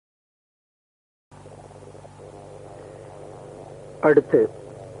அடுத்து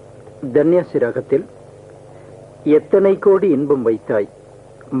தன்யாசி ராகத்தில் எத்தனை கோடி இன்பம் வைத்தாய்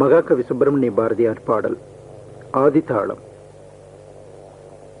மகாகவி சுப்பிரமணிய பாரதியார் பாடல் ஆதிதாளம்.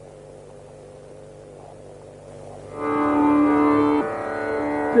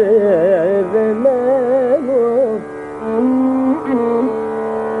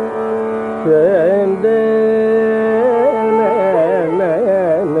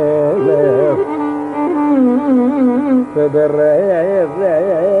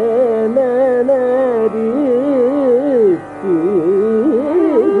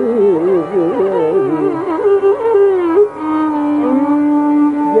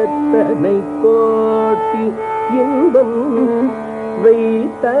 எத்தனை கோட்டி இன்பம்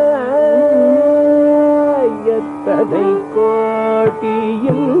வைத்தாய், எத்தனை கோட்டி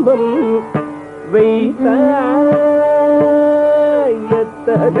இன்பம் வைத்தாய்,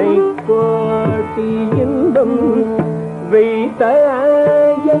 எத்தனை கோட்டி இன்பம்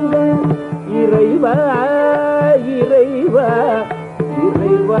வைத்தாய் எங்கள் இறைவா இறைவா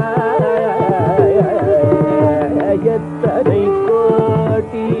இறைவா. எத்தனை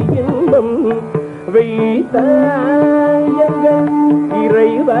கோட்டி இன்பம் வைத்தாய் எங்கள்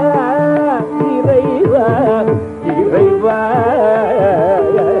இறைவா இறைவா இறைவா.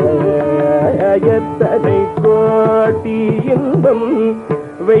 எத்தனை கோட்டி இன்பம்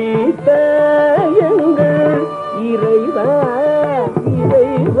வைத்தாய் எங்கள் இறைவா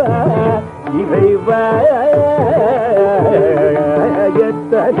இறைவா இறைவா.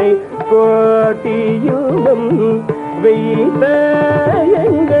 எத்தனை கோட்டி இன்பம் வைத்தாய்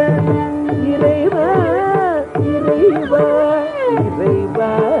எங்கள் இறைவா இறைவா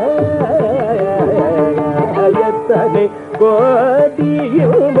இறைவா. எத்தனை கோட்டி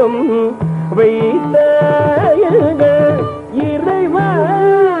இன்பம் வைத்தாய் எங்கள் இறைவா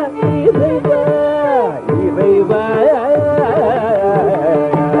இறைவா இறைவா.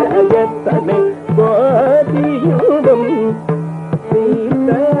 எத்தனை கோட்டி இன்பம்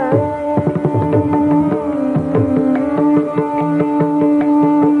வைத்தாய்.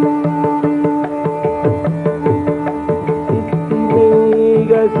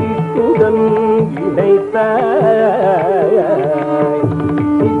 சித்துடன் இணைத்தாய்,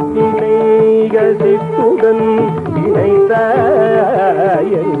 சித்துடன்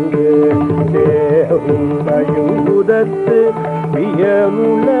இணைத்தாய் எங்கு தேவுதத்து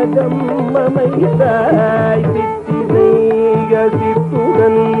வியனுலகம் அமைத்தாய்.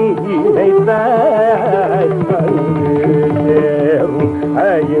 சித்துடன் இணைத்தாய் அங்கு தேவும்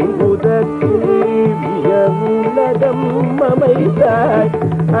ஐம்புதத்து வியனுலகம் அமைத்தாய்.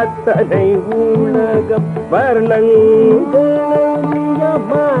 அத்தனை உலகம்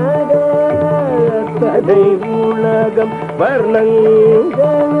வர்ணங்கமாக, அத்தனை உலகம்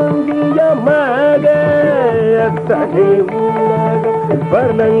வர்ணங்கமாக, அத்தனை உலகம்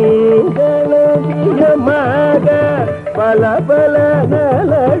வர்ணங்கமாக பல பல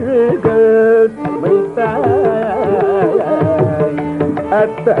நலழுகள் வைத்தாய்.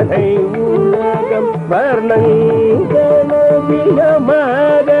 அத்தனை உலகம் வர்ணங்கமாக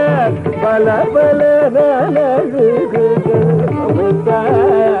பல பல நலழுகள் வைத்தாய்.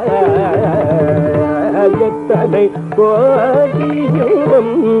 எத்தனை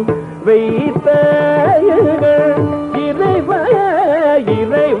கோடியும் வைத்தாயர்கள் இறைவா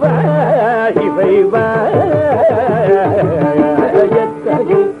இறைவா இறைவா.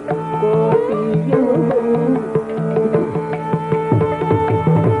 எத்தனை கோடியும்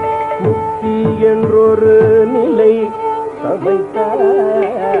முக்தி என்றொரு நிலை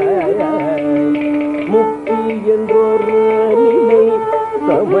சமைத்தாய், முக்தி என்றொரு நிலை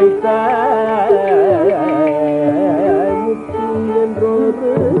சமைத்தாய், முக்தி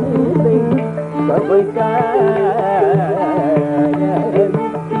என்றொரு நிலை சமைத்தாய்,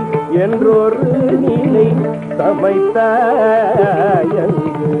 என்றொரு நிலை சமைத்தாய்.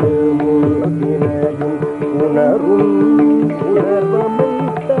 முழுதினையும் உணரும்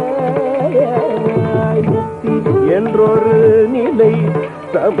உணர்வமைத்தாய், முக்தி என்றொரு நிலை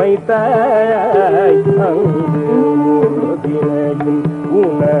சமைத்தாய். அங்கு முழுதினையும்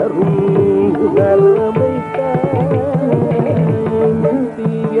உணரும் உணர்வமைத்தாய், முக்தி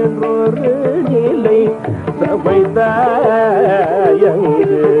என்றொரு நிலை சமைத்தாய்.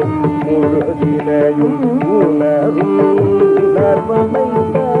 அங்கு முழுதினையும் உணரும்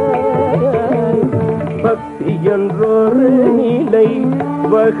உணர்வமைத்தாய். பக்தி என்றொரு நிலை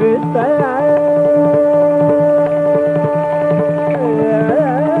வகுத்தாய்,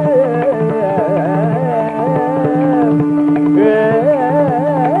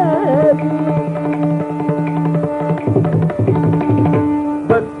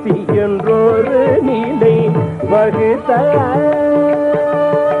 பக்தி என்றொரு நிலை வகுத்தாய்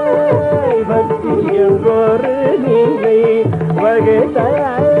பக்தி என்றொரு நீலை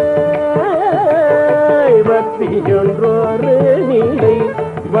வகுத்தாய் பக்தி என்றொரு நீலை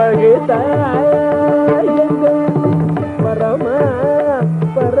வகுத்தாய் பரமா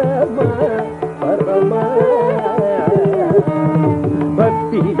பரமா பரமா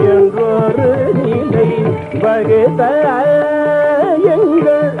பக்தி என்றொரு நீலை வகுத்தாய்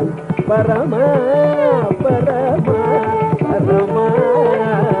எங்கள் பரமா பரமா பரமா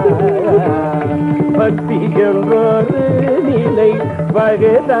பக்தி என்றொரு நிலை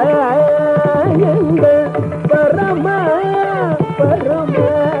வகுத்தாய் எங்கள் பரமா பரமா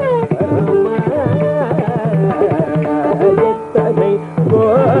பரமா எத்தனை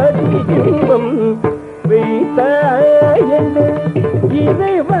கோடி இன்பம் வைத்தாய்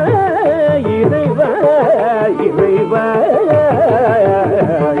இறைவா இறைவா இறைவா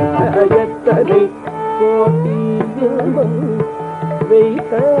எத்தனை கோடி இன்பம்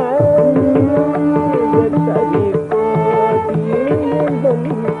வைத்தாய் எத்தனை கோடி இன்பம்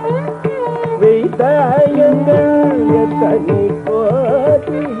வைத்தாயங்கள் எத்தனை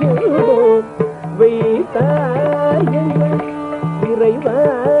கோடி இன்பம் வைத்தாயங்கள் இறைவா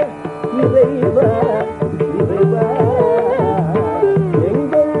இறைவா இறைவா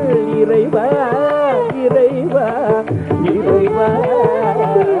எங்கள் இறைவா இறைவா இறைவா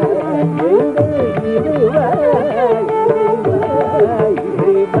எங்கள் இறைவா